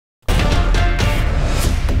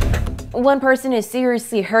One person is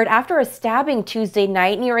seriously hurt after a stabbing Tuesday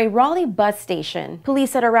night near a Raleigh bus station.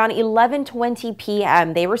 Police said around 11:20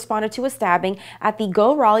 p.m. they responded to a stabbing at the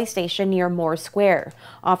Go Raleigh station near Moore Square.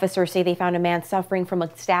 Officers say they found a man suffering from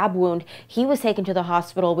a stab wound. He was taken to the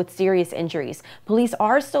hospital with serious injuries. Police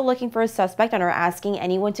are still looking for a suspect and are asking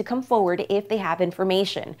anyone to come forward if they have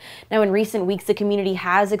information. Now, in recent weeks, the community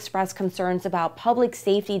has expressed concerns about public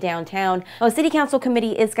safety downtown. A city council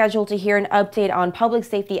committee is scheduled to hear an update on public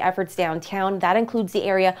safety efforts downtown. That includes the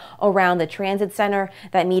area around the transit center.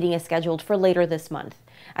 That meeting is scheduled for later this month.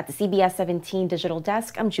 At the CBS 17 Digital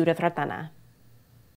Desk, I'm Judith Ratana.